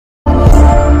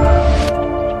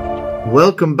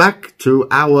welcome back to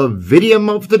our Vidiom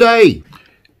of the day.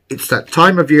 It's that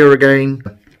time of year again.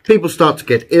 People start to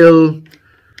get ill.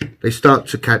 They start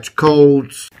to catch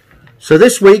colds. So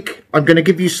this week, I'm going to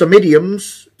give you some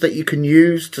idioms that you can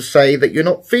use to say that you're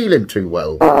not feeling too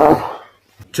well.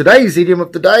 Today's idiom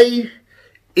of the day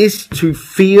is to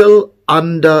feel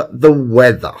under the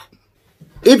weather.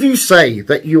 If you say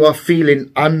that you are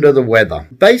feeling under the weather,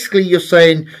 basically you're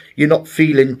saying you're not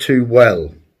feeling too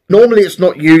well. Normally it's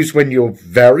not used when you're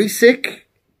very sick,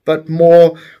 but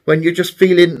more when you're just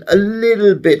feeling a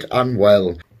little bit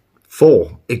unwell.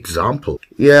 For example,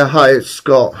 yeah, hi, it's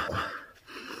Scott.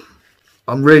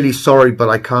 I'm really sorry, but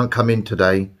I can't come in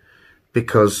today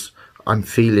because I'm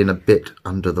feeling a bit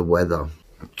under the weather.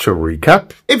 To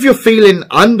recap, if you're feeling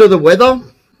under the weather,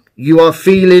 you are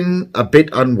feeling a bit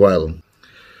unwell.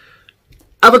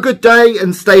 Have a good day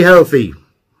and stay healthy.